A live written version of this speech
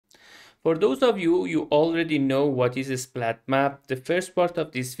For those of you who already know what is a Splatmap, the first part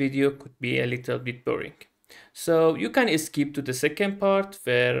of this video could be a little bit boring. So you can skip to the second part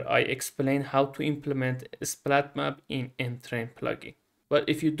where I explain how to implement a Splatmap in Mtrain plugin. But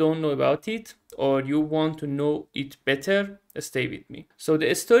if you don't know about it or you want to know it better, stay with me. So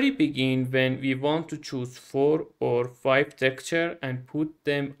the story begins when we want to choose 4 or 5 texture and put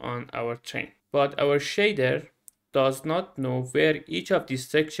them on our train. But our shader does not know where each of these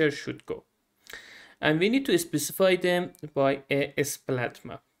textures should go. And we need to specify them by a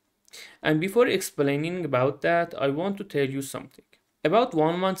Splatmap. And before explaining about that, I want to tell you something. About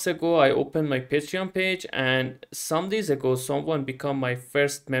 1 month ago, I opened my Patreon page, and some days ago, someone became my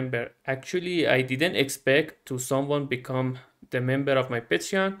first member. Actually, I didn't expect to someone become the member of my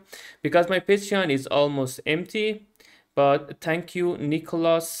Patreon because my Patreon is almost empty. But thank you,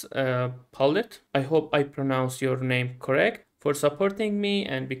 Nicholas Paulette. I hope I pronounce your name correct, for supporting me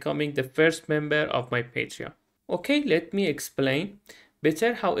and becoming the first member of my Patreon. Okay, let me explain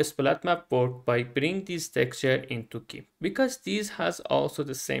better how Splatmap works by bringing this texture into GIMP, because this has also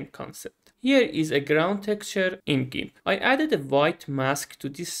the same concept. Here is a ground texture in GIMP. I added a white mask to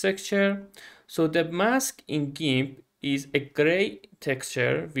this texture, so the mask in GIMP is a gray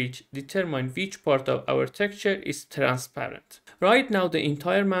texture which determines which part of our texture is transparent. Right now the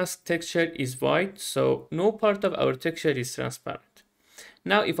entire mask texture is white, so no part of our texture is transparent.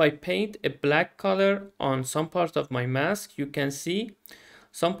 Now if I paint a black color on some part of my mask, you can see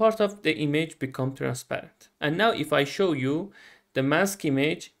some part of the image become transparent. And now if I show you the mask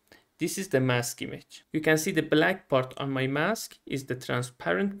image, this is the mask image. You can see the black part on my mask is the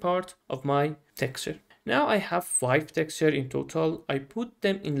transparent part of my texture. Now I have 5 textures in total. I put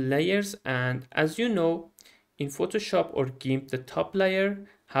them in layers, and as you know, in Photoshop or GIMP, the top layer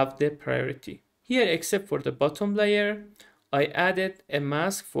have the priority. Here, except for the bottom layer, I added a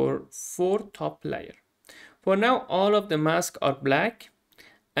mask for 4 top layers. For now, all of the masks are black,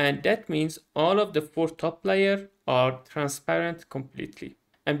 and that means all of the 4 top layers are transparent completely.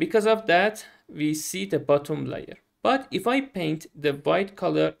 And because of that, we see the bottom layer. But if I paint the white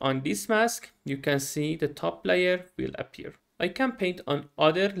color on this mask, you can see the top layer will appear. I can paint on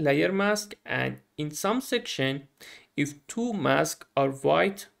other layer mask, and in some section, if 2 masks are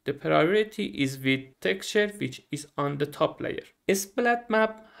white, the priority is with texture which is on the top layer.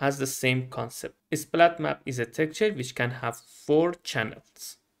 Splatmap has the same concept. Splatmap is a texture which can have 4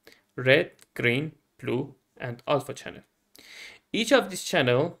 channels: red, green, blue, and alpha channel. Each of these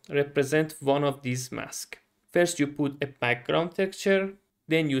channels represents one of these masks. First, you put a background texture,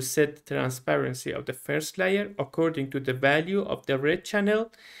 then you set the transparency of the first layer according to the value of the red channel,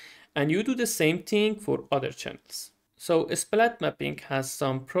 and you do the same thing for other channels. So splat mapping has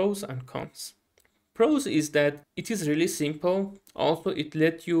some pros and cons. Pros is that it is really simple. Also, it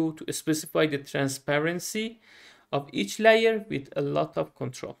lets you to specify the transparency of each layer with a lot of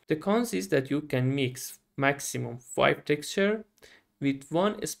control. The cons is that you can mix maximum 5 texture with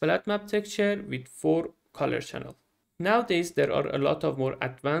one Splatmap texture with 4 color channel. Nowadays, there are a lot of more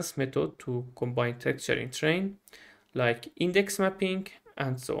advanced methods to combine texture in train, like index mapping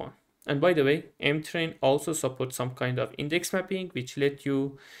and so on. And by the way, Mtrain also supports some kind of index mapping, which let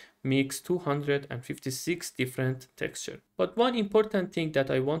you mix 256 different textures. But one important thing that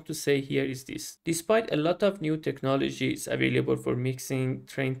I want to say here is this. Despite a lot of new technologies available for mixing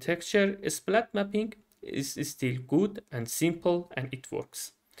train texture, splat mapping is still good and simple, and it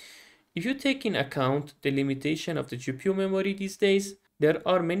works. If you take in account the limitation of the GPU memory these days, there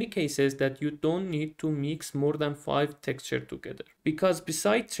are many cases that you don't need to mix more than 5 textures together. Because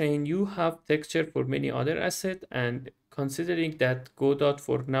besides train, you have texture for many other assets, and considering that Godot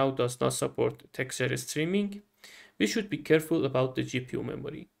for now does not support texture streaming, we should be careful about the GPU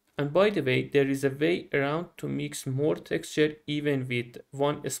memory. And by the way, there is a way around to mix more texture even with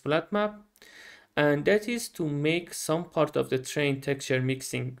one splat map, and that is to make some part of the train texture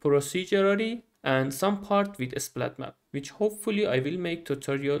mixing procedurally and some part with a Splatmap, which hopefully I will make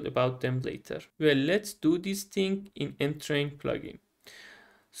tutorial about them later. Well, let's do this thing in Mtrain plugin.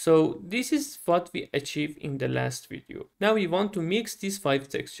 So this is what we achieved in the last video. Now we want to mix these 5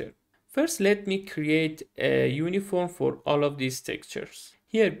 textures. First, let me create a uniform for all of these textures.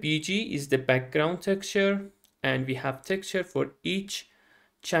 Here BG is the background texture, and we have texture for each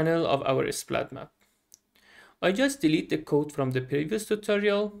channel of our Splatmap. I just delete the code from the previous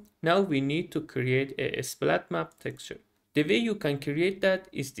tutorial. Now we need to create a Splatmap texture. The way you can create that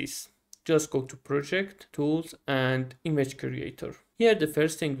is this. Just go to Project, Tools, and Image Creator. Here the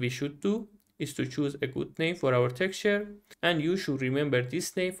first thing we should do is to choose a good name for our texture, and you should remember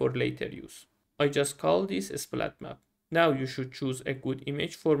this name for later use. I just call this Splatmap. Now you should choose a good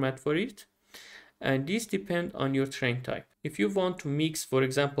image format for it. And these depend on your train type. If you want to mix, for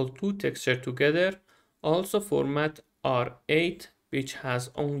example, two textures together, also format R8, which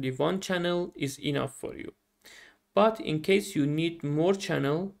has only one channel, is enough for you. But in case you need more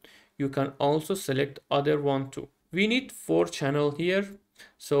channel, you can also select other one too. We need 4 channel here,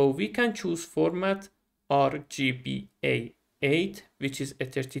 so we can choose format RGBA8, which is a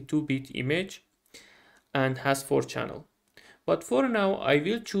 32-bit image and has 4 channel. But for now, I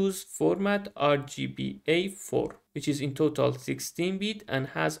will choose format RGBA4, which is in total 16-bit and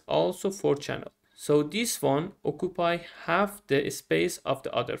has also 4 channels. So this one occupies half the space of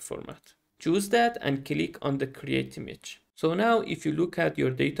the other format. Choose that and click on the create image. So now if you look at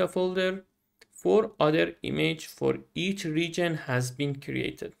your data folder, 4 other images for each region has been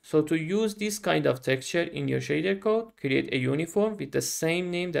created. So to use this kind of texture in your shader code, create a uniform with the same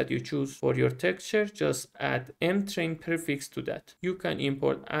name that you choose for your texture. Just add mtrain prefix to that. You can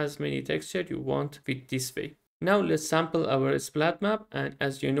import as many textures you want with this way. Now let's sample our Splatmap, and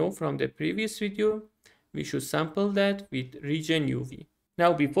as you know from the previous video, we should sample that with region UV.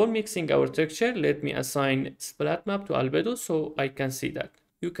 Now before mixing our texture, let me assign Splatmap to albedo so I can see that.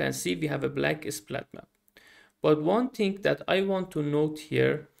 You can see we have a black Splatmap. But one thing that I want to note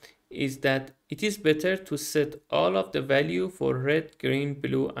here is that it is better to set all of the value for red, green,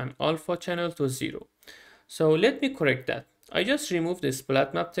 blue and alpha channel to 0. So let me correct that. I just remove the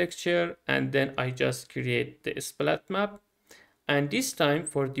Splatmap texture and then I just create the Splatmap. And this time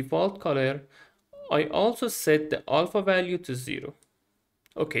for default color, I also set the alpha value to 0.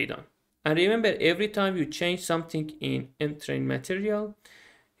 Okay, done. And remember, every time you change something in mtrain material,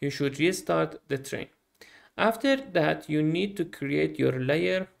 you should restart the train. After that, you need to create your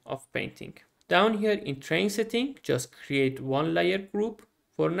layer of painting. Down here in train setting, just create one layer group.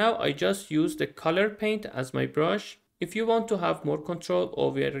 For now, I just use the color paint as my brush. If you want to have more control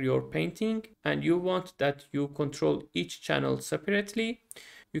over your painting and you want that you control each channel separately,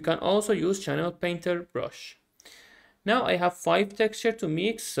 you can also use channel painter brush. Now I have 5 textures to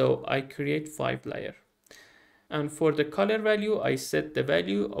mix, so I create 5 layers. And for the color value, I set the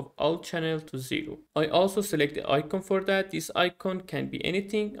value of all channel to 0. I also select the icon for that. This icon can be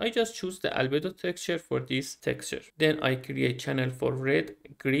anything. I just choose the albedo texture for this texture. Then I create channel for red,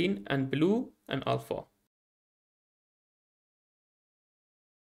 green and blue and alpha.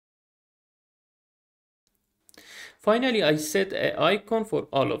 Finally, I set an icon for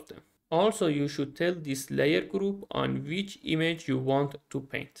all of them. Also, you should tell this layer group on which image you want to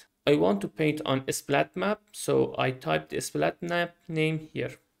paint. I want to paint on a Splatmap, so I type the Splatmap name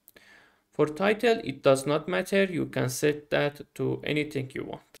here. For title, it does not matter. You can set that to anything you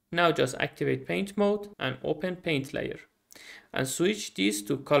want. Now just activate paint mode and open paint layer and switch this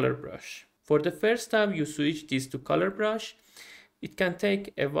to color brush. For the first time you switch this to color brush, it can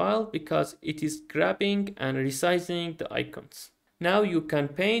take a while because it is grabbing and resizing the icons. Now you can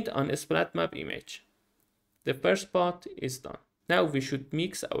paint on a Splatmap image. The first part is done. Now we should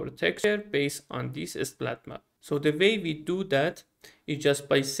mix our texture based on this Splatmap. So the way we do that is just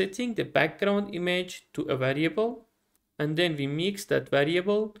by setting the background image to a variable, and then we mix that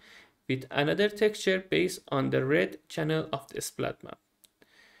variable with another texture based on the red channel of the Splatmap.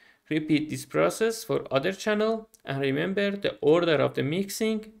 Repeat this process for other channel, and remember the order of the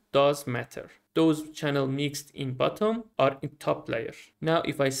mixing does matter. Those channel mixed in bottom are in top layer. Now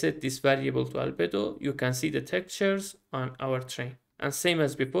if I set this variable to albedo, you can see the textures on our train. And same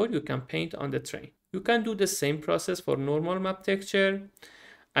as before, you can paint on the train. You can do the same process for normal map texture.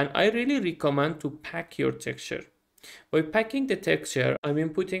 And I really recommend to pack your texture. By packing the texture, I'm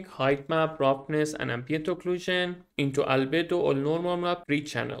inputting height map, roughness, and ambient occlusion into albedo or normal map 3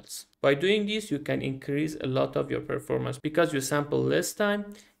 channels. By doing this, you can increase a lot of your performance because you sample less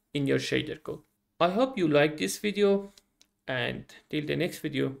time in your shader code. I hope you liked this video, and till the next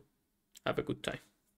video, have a good time.